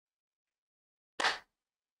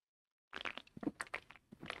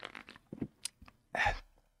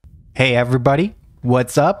Hey everybody,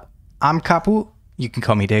 what's up? I'm Kapu, you can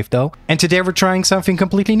call me Dave though, and today we're trying something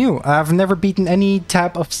completely new. I've never beaten any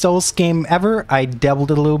type of Souls game ever. I dabbled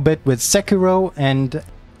a little bit with Sekiro, and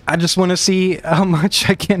I just want to see how much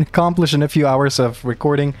I can accomplish in a few hours of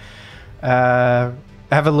recording. Have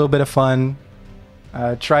a little bit of fun,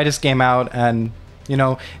 try this game out, and, you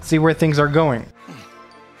know, see where things are going.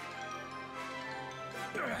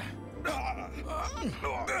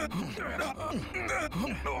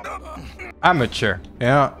 Amateur,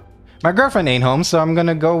 yeah. My girlfriend ain't home, so I'm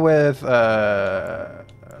gonna go with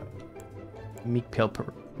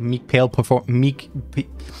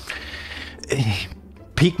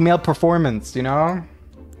peak male performance, you know?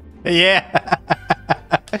 Yeah.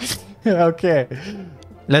 Okay.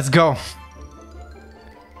 Let's go.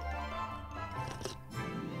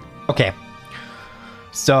 Okay.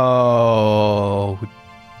 So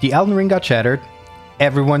the Elden Ring got shattered.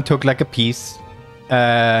 Everyone took like a piece.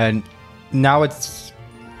 And now it's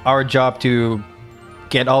our job to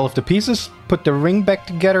get all of the pieces, put the ring back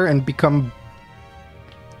together, and become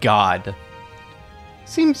God.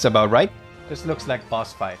 Seems about right. This looks like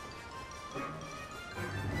boss fight.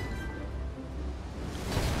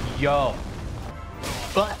 Yo.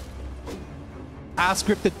 But I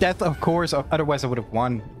scripted death, of course. Otherwise, I would have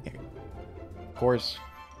won. Of course.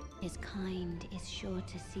 His kind is sure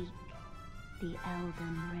to seek the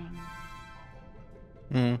Elden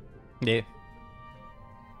Ring. Yeah.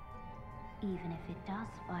 Even if it does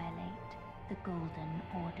violate the Golden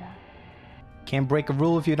Order. Can't break a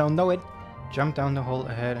rule if you don't know it. Jump down the hole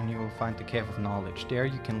ahead and you will find the Cave of Knowledge. There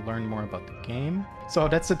you can learn more about the game. So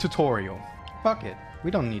that's the tutorial. Fuck it. We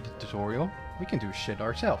don't need a tutorial. We can do shit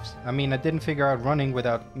ourselves. I mean, I didn't figure out running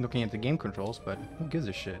without looking at the game controls, but who gives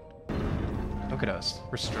a shit? Look at us.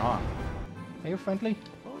 We're strong. Are you friendly?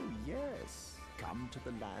 Oh yes. Come to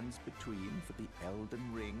the lands between for the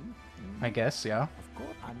Elden Ring. I guess, yeah. Of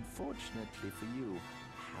course. Unfortunately for you,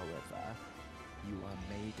 however, you are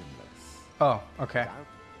maidenless. Oh, okay.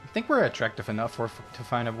 I think we're attractive enough to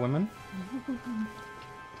find a woman.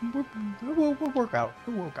 We'll work out.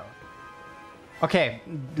 We'll work out. Okay,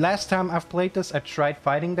 last time I've played this, I tried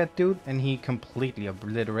fighting that dude, and he completely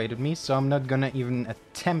obliterated me, so I'm not gonna even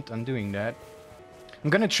attempt on doing that. I'm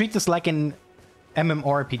gonna treat this like an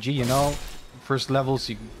MMORPG, you know? First levels,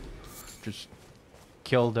 you just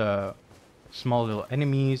kill the small little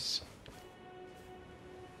enemies.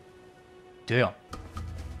 Damn.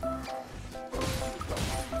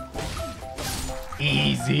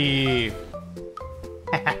 Easy.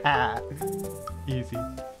 Easy.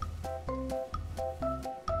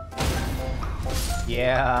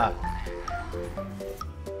 Yeah.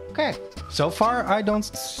 Okay. So far, I don't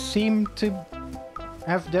seem to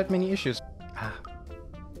have that many issues. Ah.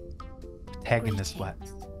 Tag in the sweat.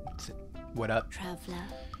 What up? Traveler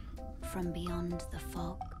from beyond the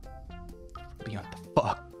fog. Beyond the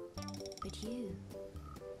fog. But you,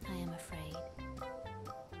 I am afraid,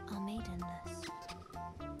 are maidenless.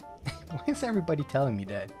 Why is everybody telling me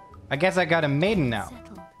that? I guess I got a maiden now.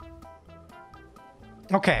 Settled.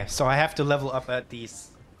 Okay, so I have to level up at these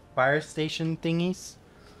fire station thingies.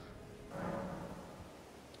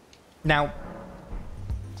 Now,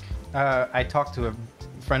 I talked to a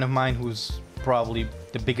friend of mine who's probably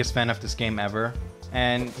the biggest fan of this game ever,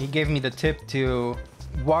 and he gave me the tip to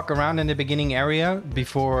walk around in the beginning area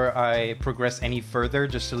before I progress any further,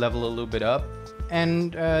 just to level a little bit up,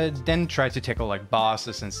 and then try to tackle like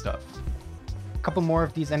bosses and stuff. A couple more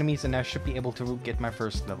of these enemies and I should be able to get my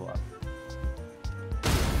first level up.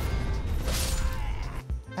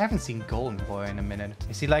 I haven't seen Golden Boy in a minute.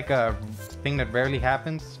 Is he like a thing that rarely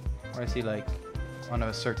happens? Or is he like on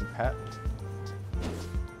a certain path?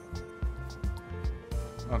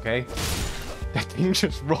 Okay. That thing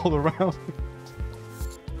just rolled around.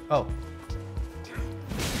 Oh.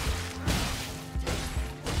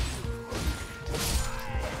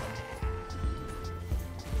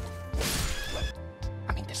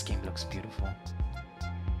 I mean, this game looks beautiful.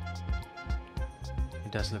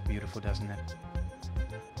 It does look beautiful, doesn't it?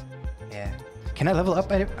 Yeah. Can I level up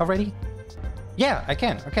already? Yeah, I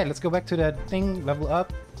can. Okay, let's go back to that thing. Level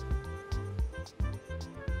up.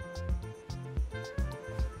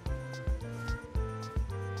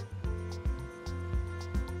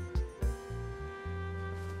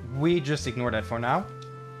 We just ignore that for now.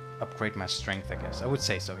 Upgrade my strength, I guess. I would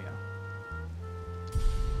say so, yeah.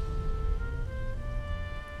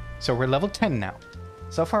 So we're level 10 now.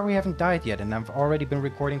 So far we haven't died yet, and I've already been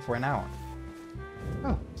recording for an hour.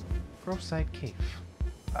 Oh. Groveside Cave.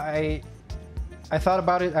 I thought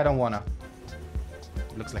about it. I don't wanna.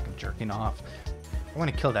 It looks like I'm jerking off. I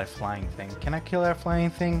want to kill that flying thing. Can I kill that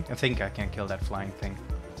flying thing? I think I can kill that flying thing.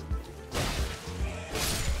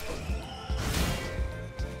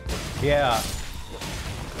 Yeah.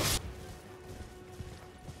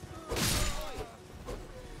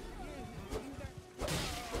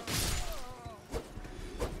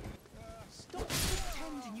 Stop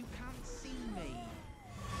pretending you can't see me.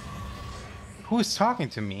 Who is talking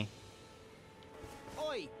to me?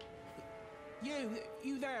 Oi!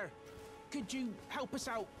 You there? Could you help us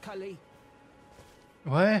out, Cully?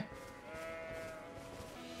 What?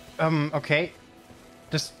 Okay.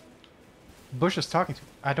 This bush is talking to me.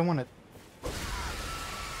 I don't want to...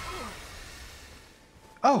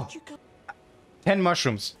 Oh! 10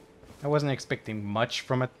 mushrooms. I wasn't expecting much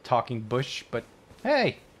from a talking bush, but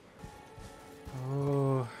hey!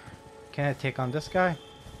 Oh, can I take on this guy?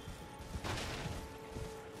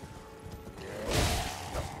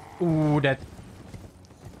 Ooh, that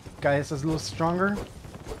guy is a little stronger.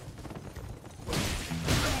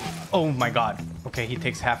 Oh my god. Okay, he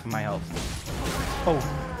takes half of my health. Oh.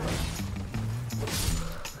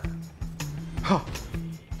 Huh.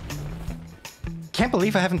 Can't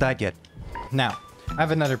believe I haven't died yet. Now, I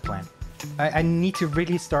have another plan. I need to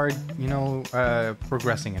really start, you know,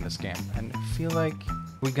 progressing in this game. And I feel like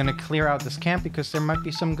we're gonna clear out this camp because there might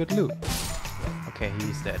be some good loot. Okay,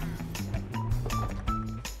 he's dead.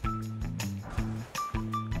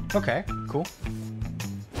 Okay, cool.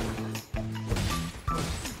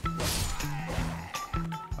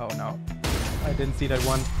 Oh no, I didn't see that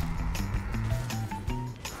one.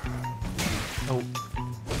 Oh.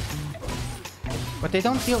 But they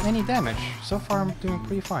don't deal any damage. So far I'm doing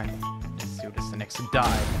pretty fine. Let's do this the next to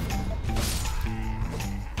die.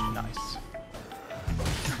 Nice.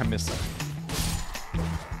 I missed it.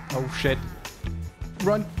 Oh shit.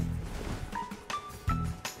 Run!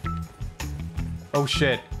 Oh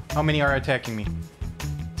shit. How many are attacking me?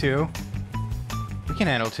 2. We can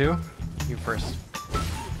handle 2. You first.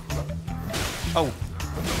 Oh.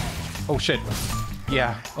 Oh shit.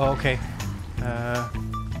 Yeah. Oh, okay.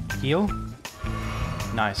 Heal?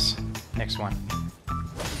 Nice. Next one.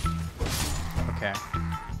 Okay.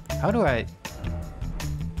 How do I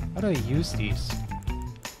use these?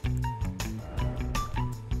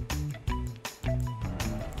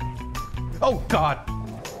 Oh god!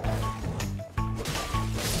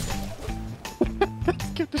 That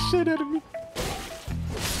scared the shit out of me.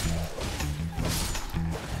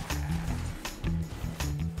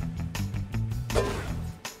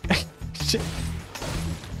 Shit.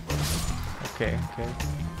 Okay, okay.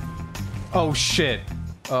 Oh shit.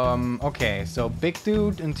 Okay, so big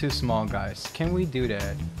dude and 2 small guys. Can we do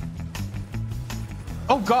that?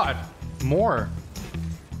 Oh god! More!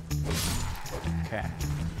 Okay.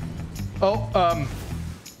 Oh,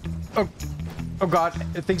 oh god,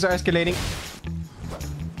 things are escalating.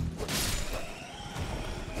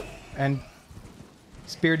 And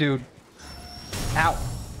spear dude. Ow!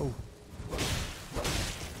 Oh.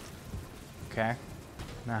 Okay.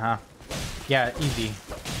 Uh-huh. Yeah, easy.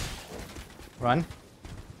 Run.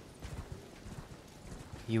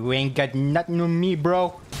 You ain't got nothing on me,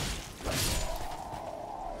 bro.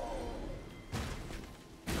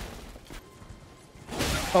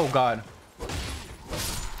 Oh god.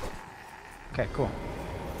 Okay, cool.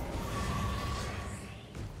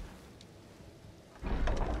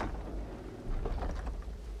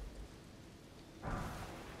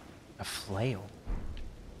 A flail.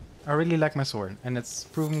 I really like my sword, and it's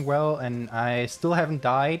proven well, and I still haven't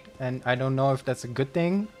died, and I don't know if that's a good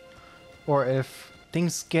thing, or if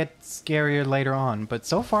things get scarier later on, but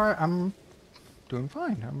so far I'm doing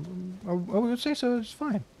fine. I would say so, it's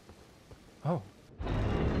fine. Oh.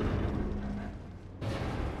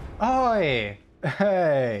 Oi!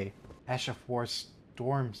 Hey! Ash of War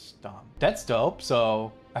Storm Stomp. That's dope,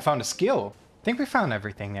 so I found a skill. I think we found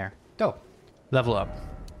everything there. Dope. Level up.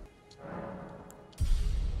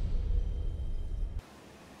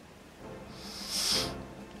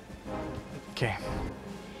 Okay.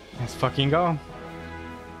 Let's fucking go.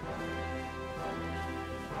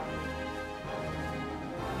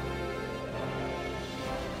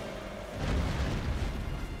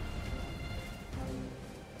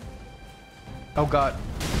 Oh god.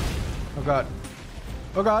 Oh god.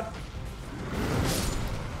 Oh god.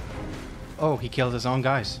 Oh, he killed his own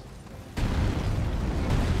guys.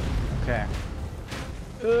 Okay.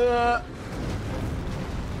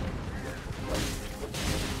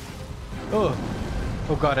 Oh.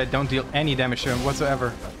 Oh god, I don't deal any damage to him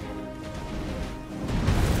whatsoever.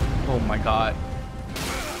 Oh my god.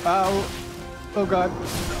 Ow. Oh god.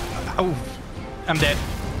 Oh. I'm dead.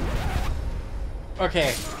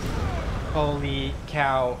 Okay. Holy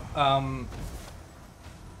cow.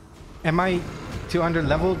 Am I too under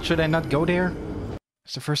leveled? Should I not go there?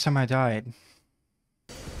 It's the first time I died.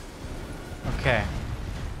 Okay.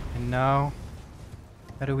 And now,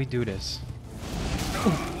 how do we do this?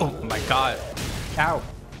 Oh my god. Ow.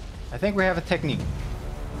 I think we have a technique.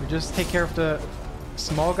 We just take care of the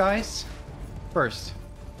small guys first.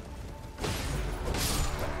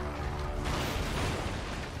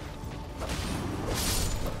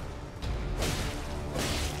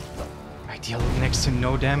 I deal next to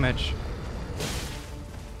no damage.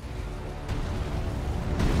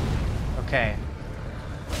 Okay.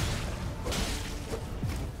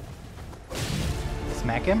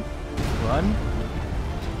 Smack him. Run.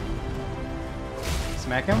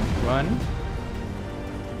 Smack him. Run.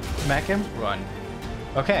 Smack him. Run.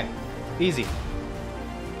 Okay. Easy.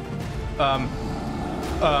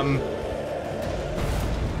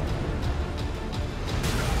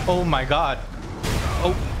 Oh my god.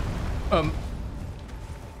 Oh.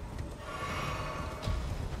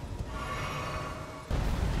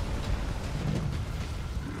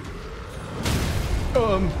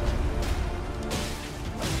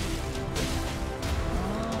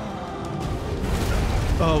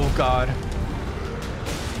 Oh god.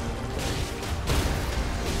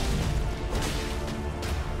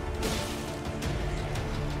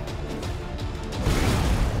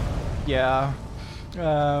 Yeah.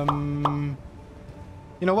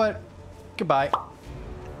 You know what? Goodbye.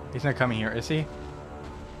 He's not coming here, is he?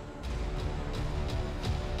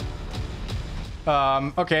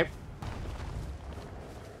 Okay.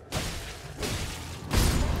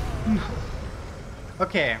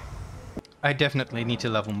 Okay. I definitely need to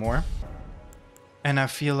level more. And I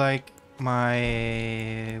feel like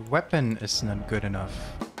my weapon is not good enough.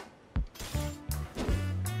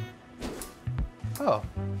 Oh.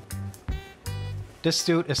 This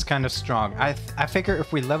dude is kind of strong. I figure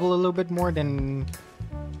if we level a little bit more, then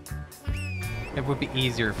it would be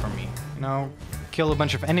easier for me. You know, kill a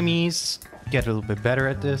bunch of enemies, get a little bit better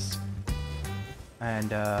at this.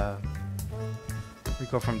 And we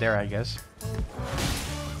go from there, I guess.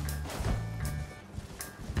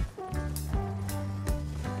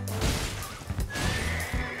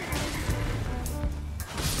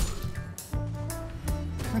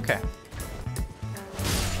 Okay.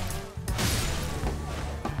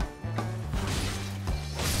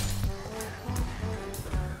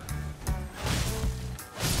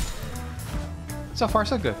 So far,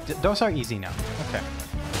 so good. Those are easy now. Okay.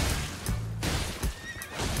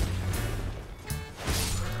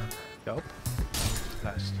 Go.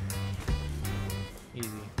 Last. Easy.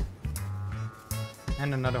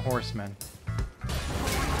 And another horseman.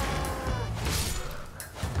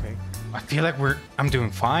 Okay. I feel like I'm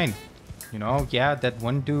doing fine. You know, yeah, that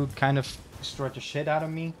one dude kind of destroyed the shit out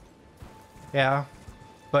of me. Yeah.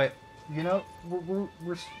 But, you know,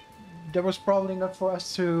 that was probably not for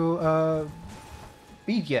us to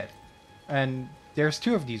beat yet. And there's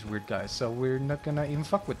two of these weird guys, so we're not gonna even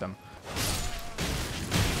fuck with them.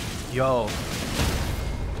 Yo.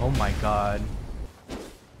 Oh my god.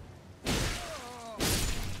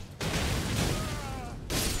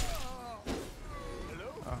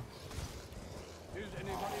 Oh.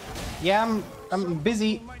 Yeah, I'm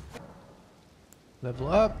busy. Level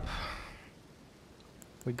up.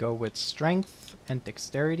 We go with strength and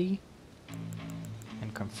dexterity.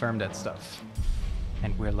 And confirm that stuff.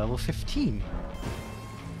 And we're level 15.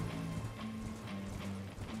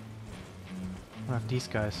 One of these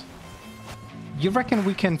guys. You reckon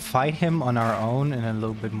we can fight him on our own in a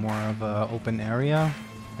little bit more of an open area?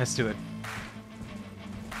 Let's do it.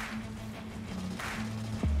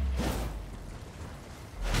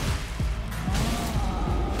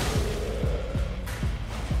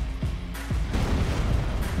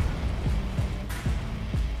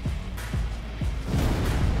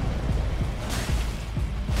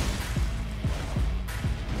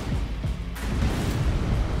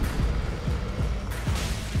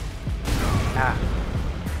 Ah.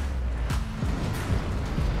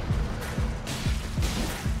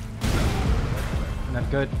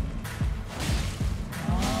 Not good.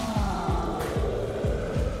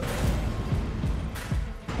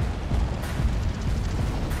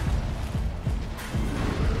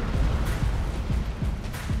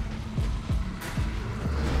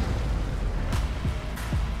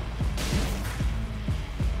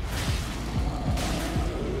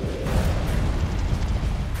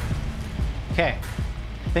 Okay,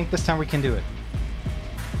 I think this time we can do it.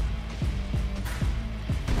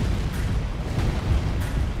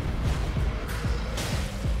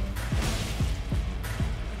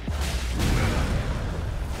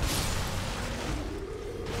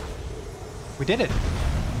 We did it!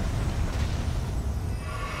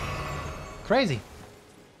 Crazy!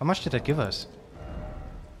 How much did that give us?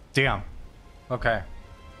 Damn. Okay.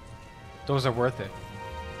 Those are worth it.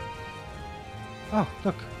 Oh,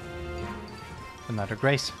 look. Another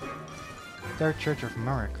grace. Third Church of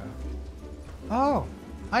America. Oh,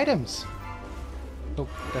 items. Oh,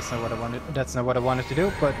 that's not what I wanted. That's not what I wanted to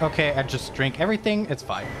do. But okay, I just drink everything. It's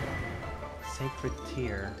fine. Sacred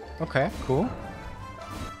Tear. Okay, cool.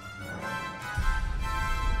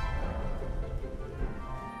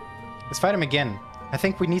 Let's fight him again. I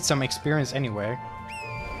think we need some experience anyway.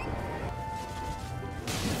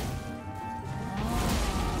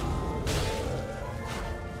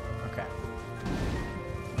 Okay.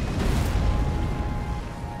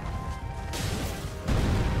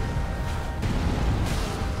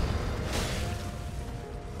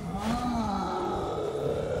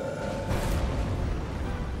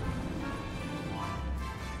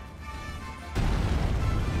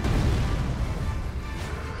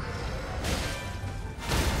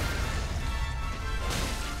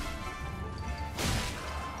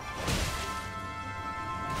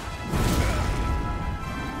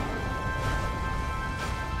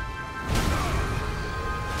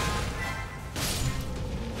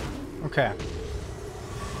 Okay.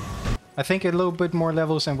 I think a little bit more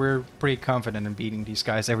levels and we're pretty confident in beating these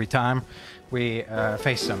guys every time we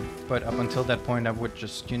face them. But up until that point I would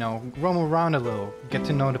just, you know, roam around a little, get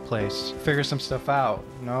to know the place, figure some stuff out.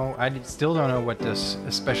 You know, I still don't know what this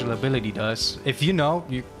special ability does. If you know,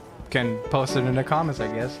 you can post it in the comments,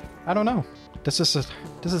 I guess. I don't know. This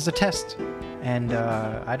is a test. And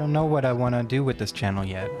I don't know what I want to do with this channel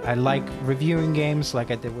yet. I like reviewing games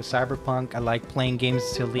like I did with Cyberpunk. I like playing games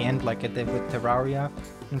till the end like I did with Terraria.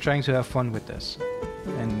 I'm trying to have fun with this.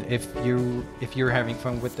 And if you're having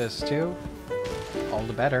fun with this too, all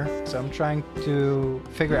the better. So I'm trying to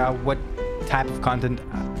figure out what type of content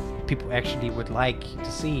people actually would like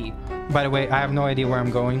to see. By the way, I have no idea where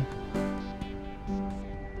I'm going.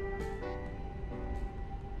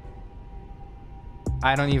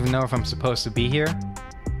 I don't even know if I'm supposed to be here.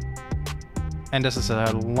 And this is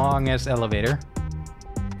a long-ass elevator.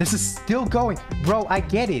 This is still going. Bro, I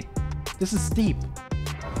get it. This is steep.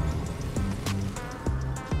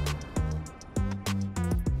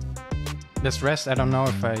 This rest, I don't know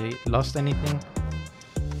if I lost anything.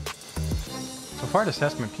 So far, this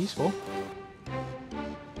has been peaceful.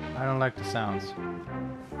 I don't like the sounds.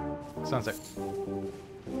 Sounds like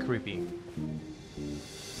creepy.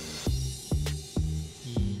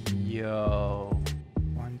 Yo.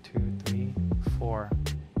 1, 2, 3, 4,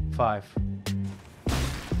 5.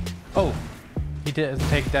 Oh! He didn't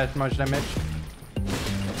take that much damage.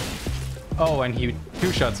 Oh, and he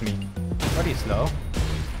two-shots me. But he's low.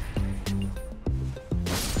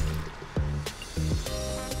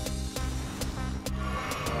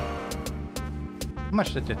 How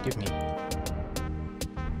much did it give me?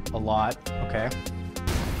 A lot. Okay.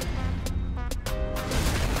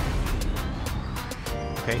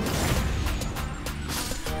 Okay.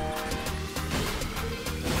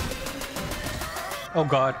 Oh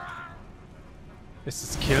god. This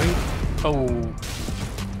is killing. Oh.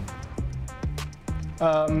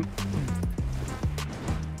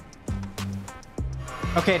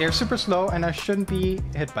 Okay, they're super slow and I shouldn't be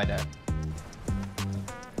hit by that.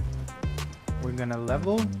 We're gonna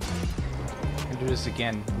level and do this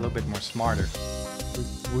again a little bit more smarter.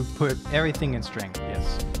 We put everything in strength,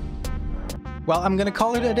 yes. Well, I'm gonna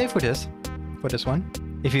call it a day for this one.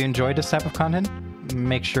 If you enjoyed this type of content,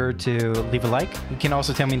 make sure to leave a like. You can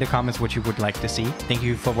also tell me in the comments what you would like to see. Thank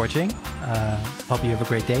you for watching. Hope you have a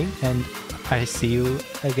great day, and I see you,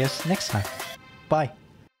 I guess, next time. Bye.